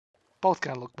Both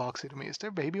kind of look boxy to me. Is there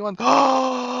baby one?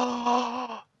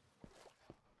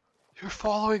 You're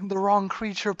following the wrong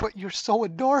creature, but you're so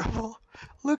adorable.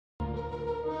 Look.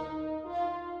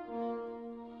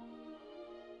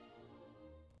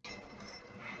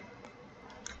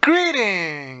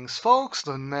 Greetings, folks.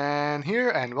 Dunman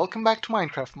here, and welcome back to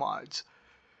Minecraft Mods.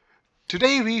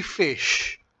 Today we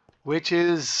fish, which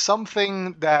is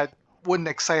something that wouldn't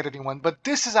excite anyone, but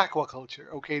this is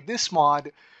aquaculture, okay? This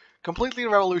mod completely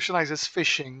revolutionizes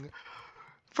fishing.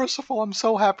 First of all, I'm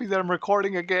so happy that I'm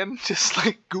recording again, just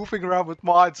like goofing around with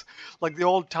mods like the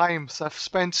old times. I've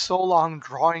spent so long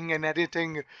drawing and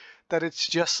editing that it's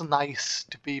just nice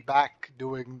to be back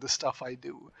doing the stuff I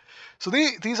do. So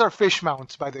these are fish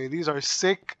mounts, by the way. These are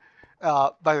sick.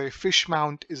 By the way, fish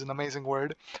mount is an amazing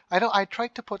word. I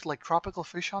tried to put like tropical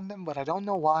fish on them, but I don't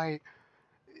know why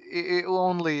it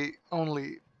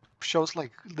only shows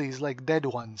like these like dead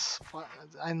ones.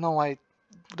 I know it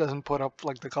doesn't put up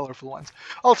like the colorful ones.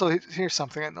 Also, here's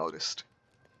something I noticed.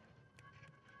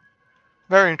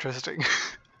 Very interesting.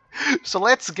 So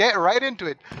let's get right into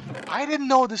it. I didn't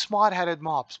know this mod had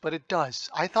mobs, but it does.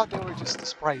 I thought they were just the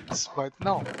sprites, but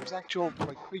no, there's actual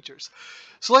like creatures.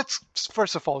 So let's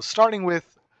first of all, starting with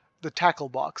the tackle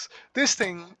box. This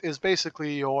thing is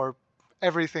basically your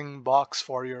everything box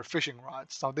for your fishing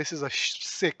rods. Now this is a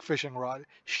sick fishing rod.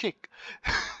 Chic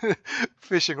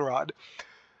fishing rod.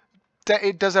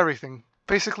 It does everything.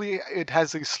 Basically, it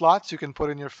has these slots you can put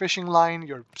in your fishing line,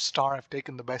 your star. I've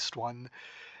taken the best one.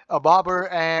 A bobber,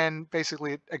 and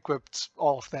basically it equips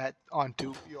all of that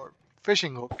onto your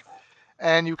fishing hook,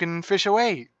 and you can fish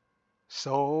away.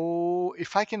 So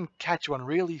if I can catch one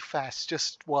really fast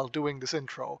just while doing this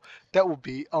intro, that would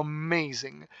be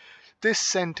amazing. This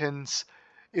sentence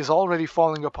is already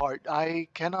falling apart. I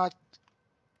cannot...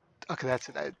 Okay, that's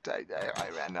it. I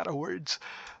ran out of words.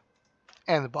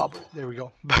 And the bobber. There we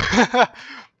go.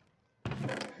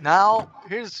 Now,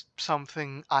 here's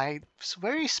something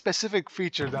very specific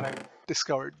feature that I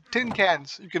discovered. Tin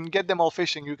cans. You can get them all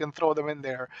fishing. You can throw them in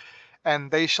there.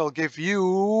 And they shall give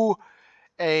you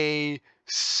a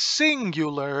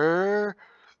singular...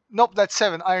 Nope, that's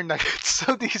 7 iron nuggets.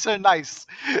 So these are nice.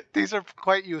 These are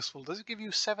quite useful. Does it give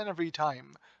you 7 every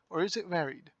time? Or is it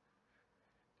varied?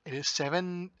 It is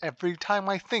 7 every time,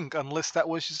 I think. Unless that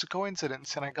was just a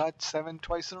coincidence. And I got 7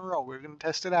 twice in a row. We're going to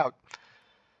test it out.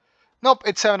 Nope,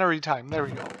 it's 7 every time. There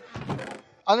we go.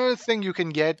 Another thing you can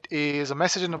get is a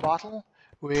message in a bottle,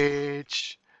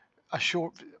 which wait,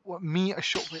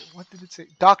 what did it say?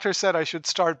 Doctor said I should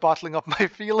start bottling up my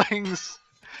feelings.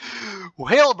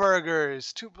 Whale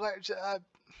burgers,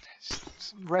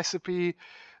 recipe.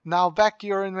 Now back to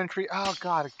your inventory. Oh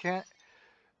god, I can't.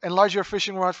 Enlarge your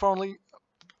fishing rod for only.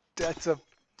 That's a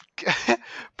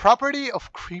property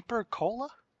of Creeper Cola.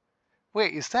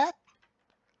 Wait, is that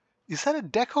a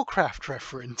DecoCraft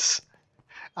reference?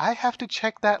 I have to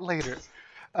check that later.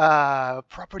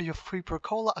 Property of Creeper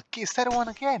Cola. Okay, is that one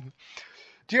again?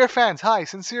 Dear fans, hi,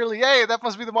 sincerely. Hey, that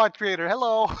must be the mod creator.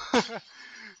 Hello.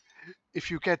 If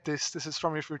you get this is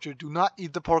from your future. Do not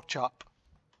eat the pork chop.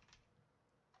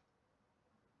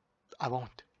 I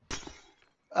won't.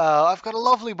 I've got a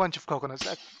lovely bunch of coconuts.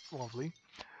 That's lovely.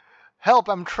 Help,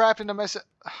 I'm trapped in a mess.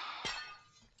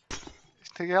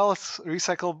 Anything else?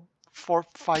 Recycle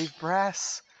 4-5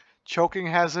 brass. Choking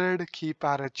hazard. Keep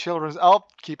out of children's... Oh,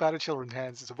 keep out of children's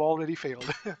hands. It's already failed.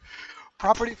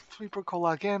 Property of Creeper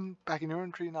Cola again. Back in your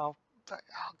inventory now. Oh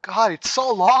god, it's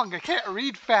so long. I can't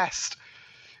read fast.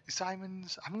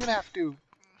 Diamonds. I'm gonna have to...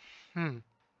 I'm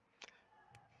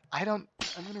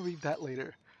gonna read that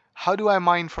later. How do I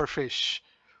mine for fish?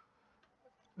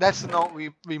 That's the note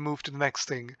we move to the next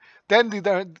thing. Then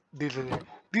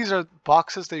these are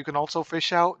boxes that you can also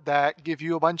fish out that give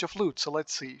you a bunch of loot. So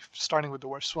let's see, starting with the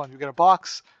worst one. You get a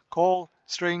box, coal,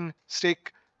 string,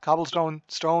 stick, cobblestone,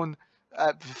 stone,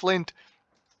 flint,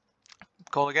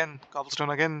 coal again, cobblestone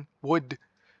again, wood,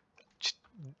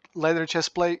 leather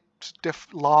chest plate,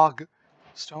 log,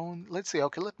 stone. Let's see.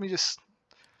 Okay, let me just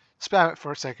spam it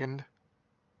for a second.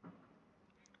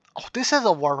 Oh, this has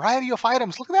a variety of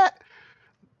items. Look at that.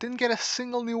 Didn't get a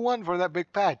single new one for that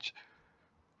big patch.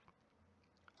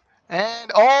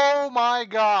 And oh my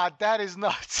god, that is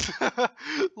nuts.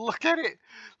 Look at it.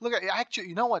 Look at it. Actually,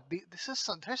 you know what?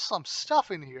 There's some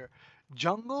stuff in here.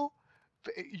 Jungle.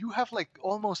 You have like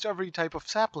almost every type of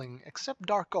sapling except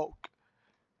dark oak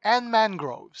and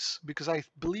mangroves, because I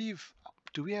believe,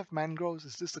 do we have mangroves?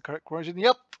 Is this the correct version?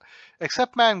 Yep.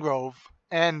 Except mangrove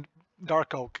and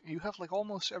dark oak. You have like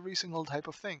almost every single type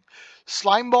of thing.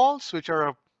 Slime balls, which are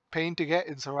a pain to get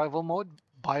in survival mode,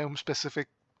 biome specific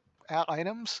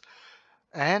items,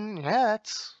 and yeah,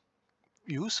 that's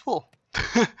useful.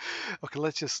 Okay,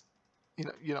 let's just,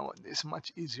 you know what? It's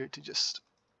much easier to just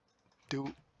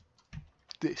do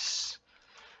this.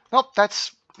 Nope,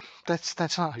 that's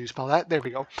not how you spell that. There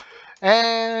we go.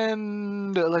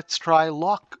 And let's try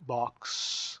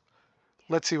lockbox.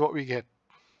 Let's see what we get.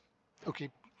 Okay.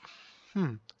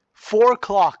 4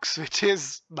 clocks, which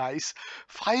is nice.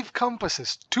 5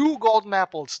 compasses. 2 golden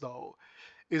apples, though,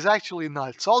 is actually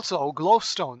nuts. Also,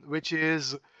 glowstone, which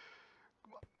is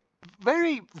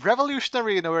very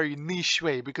revolutionary in a very niche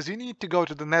way, because you need to go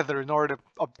to the nether in order to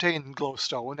obtain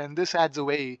glowstone, and this adds a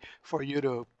way for you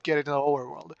to get into the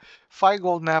overworld. 5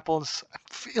 golden apples.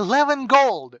 11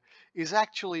 gold is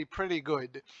actually pretty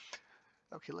good.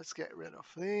 Okay, let's get rid of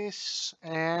this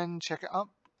and check out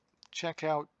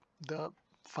the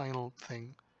final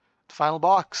thing, the final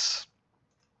box,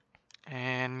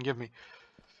 and give me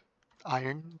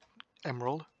iron,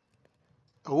 emerald.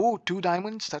 Oh, 2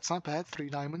 diamonds. That's not bad. 3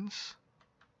 diamonds.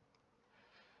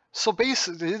 So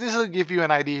basically, this will give you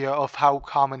an idea of how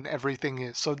common everything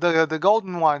is. So the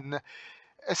golden one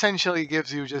essentially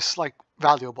gives you just like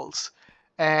valuables,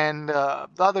 and the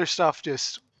other stuff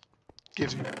just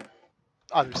gives you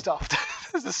other stuff.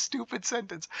 That's a stupid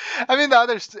sentence. I mean, the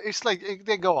others, it's like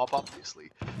they go up,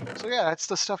 obviously. So yeah, that's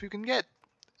the stuff you can get.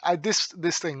 This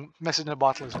thing, message in a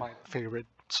bottle, is my favorite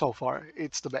so far.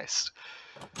 It's the best.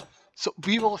 So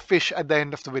we will fish at the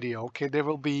end of the video. Okay, there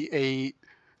will be a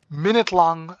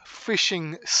minute-long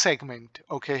fishing segment.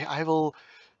 Okay, I will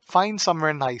find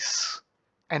somewhere nice,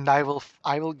 and I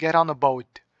will get on a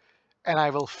boat, and I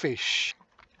will fish.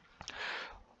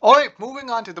 Alright, moving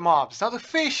on to the mobs. Now the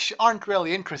fish aren't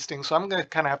really interesting, so I'm gonna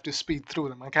kind of have to speed through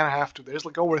them. I kind of have to. There's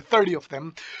like over 30 of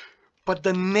them. But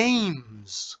the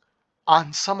names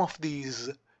on some of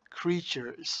these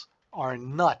creatures are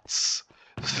nuts.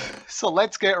 So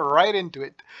let's get right into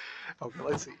it. Okay,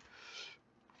 let's see.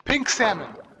 Pink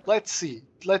salmon. Let's see.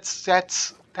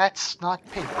 That's not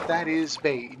pink. That is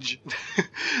beige.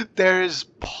 There's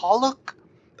pollock.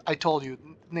 I told you,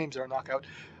 names are knockout.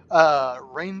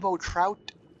 Rainbow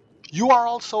trout. You are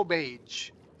also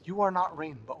beige. You are not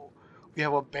rainbow. We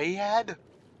have a bayad.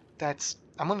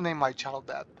 I'm gonna name my child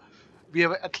that. We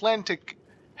have Atlantic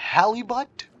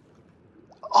halibut.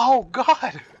 Oh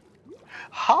God!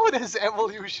 How does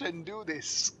evolution do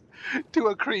this to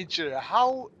a creature?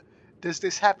 How does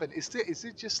this happen? Is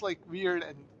it just like weird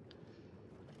and...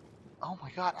 Oh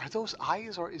my God! Are those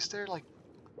eyes, or is there like...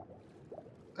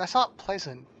 That's not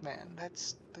pleasant, man.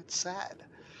 That's sad.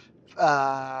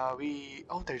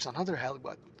 There's another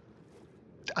halibut.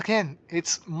 Again,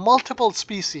 it's multiple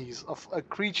species of a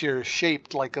creature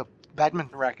shaped like a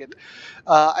badminton racket.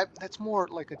 That's more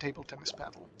like a table tennis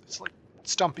paddle. It's like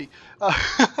stumpy.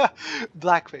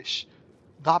 Blackfish,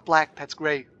 not black. That's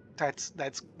gray.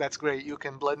 That's gray. You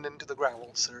can blend into the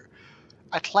gravel, sir.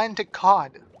 Atlantic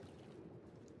cod.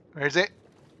 Where is it?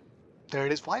 There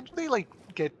it is. Why do they like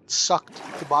get sucked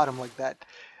to the bottom like that?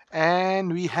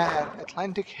 And we have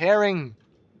Atlantic herring.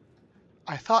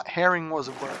 I thought herring was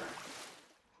a bird.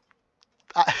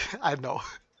 I know.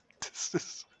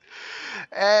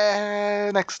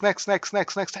 Next.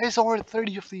 There's over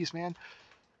 30 of these, man.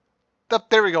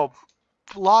 There we go.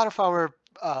 A lot of our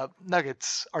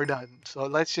nuggets are done. So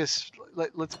let's just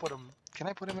let's put them. Can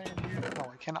I put them in here?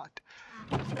 No, I cannot.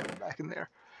 Back in there.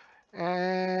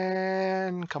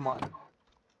 And come on.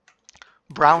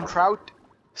 Brown trout.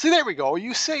 See, there we go.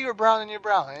 You say you're brown and you're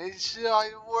brown. It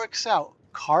works out.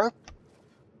 Carp.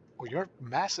 Oh, you're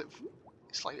massive.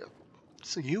 It's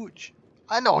huge.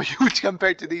 I know, huge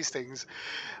compared to these things.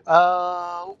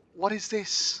 What is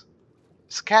this?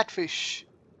 It's catfish.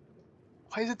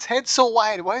 Why is its head so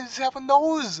wide? Why does it have a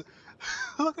nose?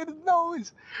 Look at its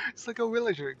nose. It's like a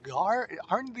villager.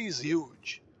 Aren't these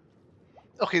huge?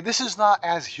 Okay, this is not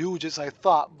as huge as I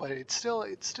thought, but it's still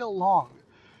long.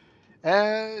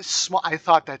 I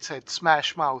thought that said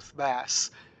smash mouth bass,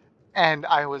 and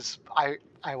I was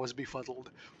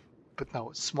befuddled. But no,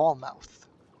 it's small mouth.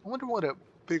 I wonder what a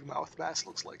big mouth bass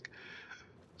looks like.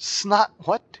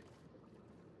 What?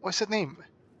 What's that name?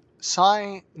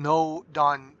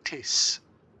 Cynodontis.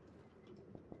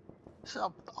 It's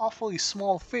an awfully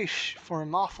small fish for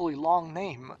an awfully long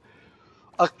name.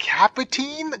 A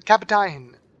capitine?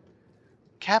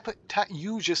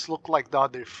 You just look like the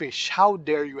other fish. How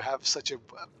dare you have such a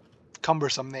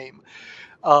cumbersome name?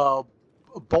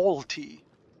 Bolty.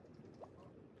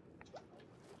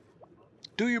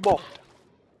 Do you bolt?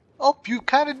 Oh, you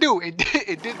kind of do. It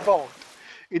did bolt.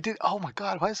 It did. Oh my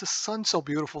God, why is the sun so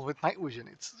beautiful with night vision?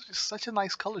 It's just such a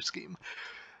nice color scheme.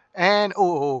 And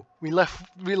we left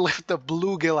the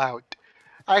bluegill out.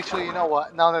 Actually, you know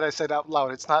what? Now that I said out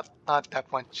loud, it's not that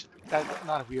much. That's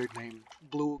not a weird name.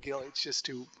 bluegill. It's just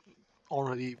two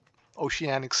already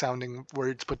oceanic sounding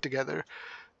words put together.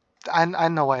 I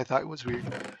know why I thought it was weird.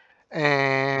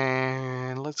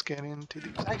 And let's get into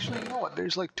these. Actually, you know what?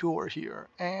 There's like two over here.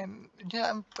 And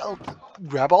yeah, I'll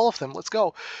grab all of them. Let's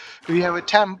go. We have a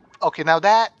temp. Okay, now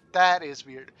that is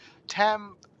weird.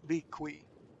 Tambikwi.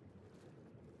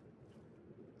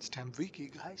 It's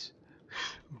Tambiki, guys.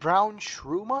 Brown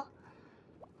shruma?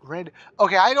 Red.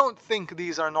 Okay, I don't think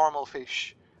these are normal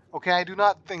fish. Okay, I do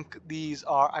not think these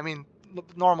are. I mean,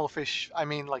 normal fish. I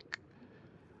mean, like,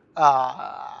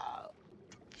 I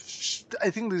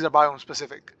think these are biome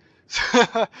specific.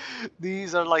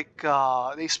 These are like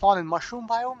they spawn in mushroom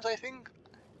biomes. I think.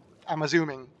 I'm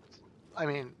assuming. I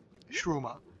mean,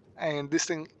 shruma, and this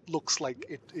thing looks like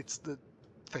it's the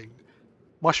thing.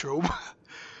 Mushroom.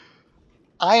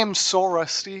 I am so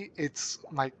rusty. It's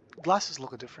my glasses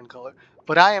look a different color,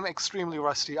 but I am extremely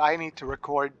rusty. I need to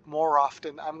record more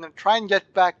often. I'm gonna try and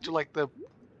get back to like the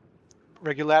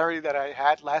regularity that I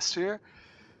had last year.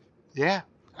 Yeah,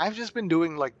 I've just been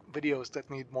doing like videos that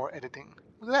need more editing.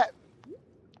 Look at that,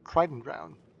 Trident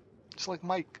Brown. Just like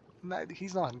Mike.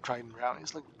 He's not in Trident Brown.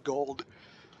 He's like gold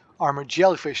armored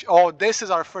jellyfish. Oh, this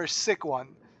is our first sick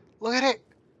one. Look at it.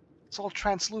 It's all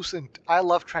translucent. I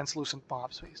love translucent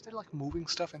mobs. Wait, is there like moving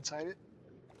stuff inside it?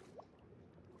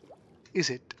 Is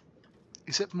it?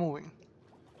 Is it moving?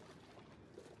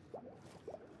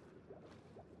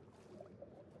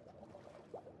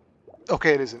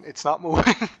 Okay, it isn't. It's not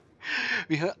moving.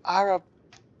 We have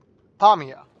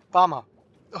Arapamia. Pama.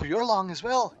 Oh, you're long as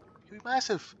well. You're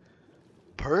massive.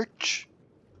 Perch.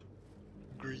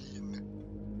 Green.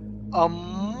 A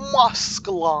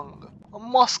muskalong. A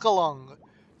muskalong.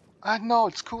 I know,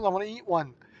 it's cool. I want to eat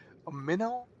one. A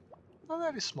minnow? Oh,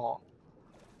 that is small.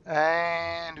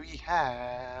 And we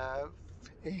have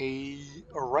a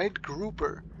red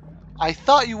grouper. I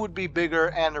thought you would be bigger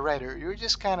and redder. You're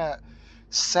just kind of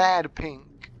sad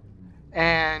pink.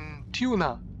 And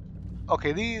tuna.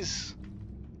 Okay, these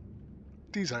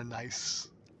are nice.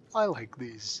 I like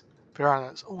these.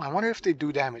 Piranhas. Oh, I wonder if they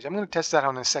do damage. I'm going to test that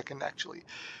on a second, actually.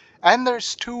 And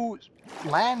there's two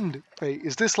land. Wait,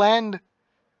 is this land?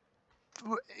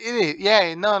 It is.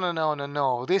 Yeah,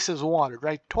 no. This is water,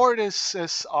 right?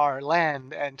 Tortoises are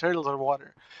land and turtles are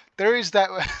water. There is that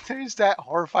there is that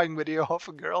horrifying video of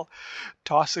a girl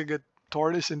tossing a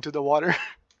tortoise into the water.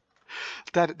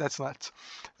 That's nuts.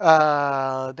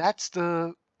 That's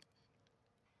the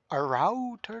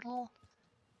Arau turtle?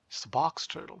 It's the box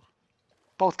turtle.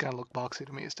 Both kind of look boxy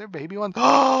to me. Is there baby one?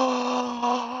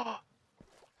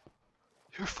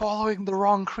 You're following the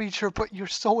wrong creature, but you're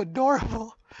so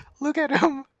adorable. Look at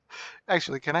him.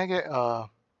 Actually, can I get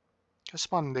just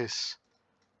spawn this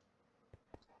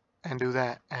and do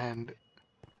that and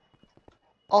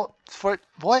oh for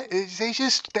what? They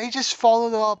just follow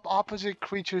the opposite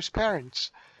creature's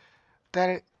parents.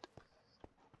 That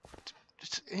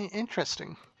it's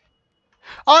interesting.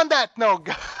 On that note,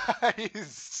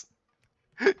 guys,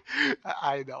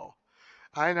 I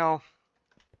know,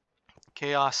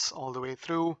 chaos all the way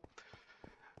through.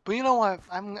 But you know what?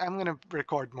 I'm gonna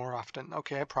record more often.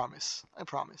 Okay, I promise. I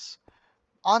promise.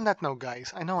 On that note,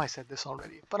 guys, I know I said this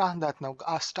already, but on that note,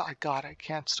 God, I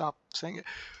can't stop saying it.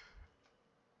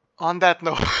 On that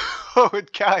note,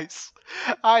 guys,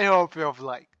 I hope you have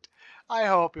liked, I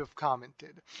hope you've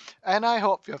commented, and I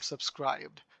hope you have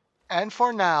subscribed. And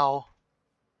for now,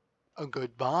 a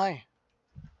goodbye.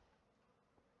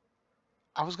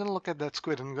 I was gonna look at that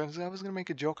squid and I was gonna make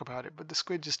a joke about it, but the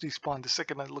squid just despawned the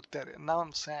second I looked at it, and now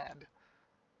I'm sad.